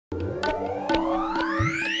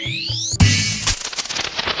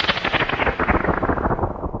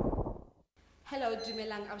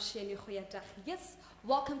dumelang Ausheni goeiedag. Yes,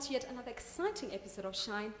 welcome to yet another exciting episode of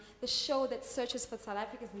Shine, the show that searches for South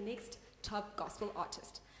Africa's next top gospel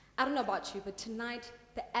artist. I don't know about you, but tonight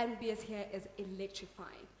the ambience here is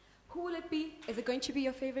electrifying. Who will it be? Is it going to be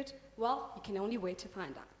your favorite? Well, you can only wait to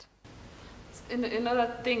find out.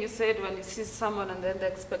 Another thing you said, when you see someone and then the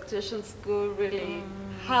expectations go really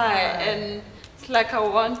high, and it's like I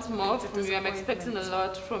want more from you. I'm expecting a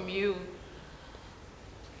lot from you.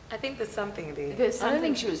 I think there's something there. I don't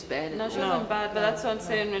think she was bad. No, she wasn't bad, but that's what I'm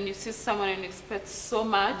saying. When you see someone and you expect so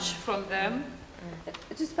much from them,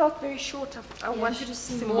 It just felt very short. I wanted to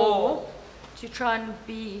see more to try and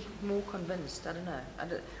be more convinced. I don't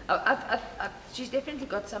know. She's definitely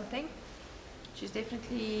got something. She's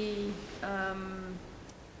definitely.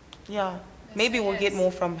 Yeah, maybe we'll get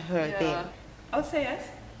more from her then. I'll say yes.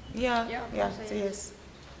 Yeah, say yes.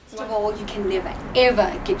 First of all, you can never,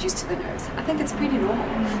 ever get used to the nerves. I think it's pretty normal.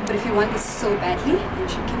 But if you want this so badly, then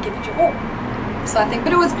you can give it your all. So I think,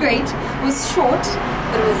 but it was great. It was short,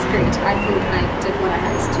 but it was great. I think I did what I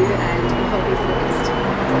had to do, and I'm hoping for the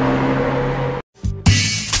best.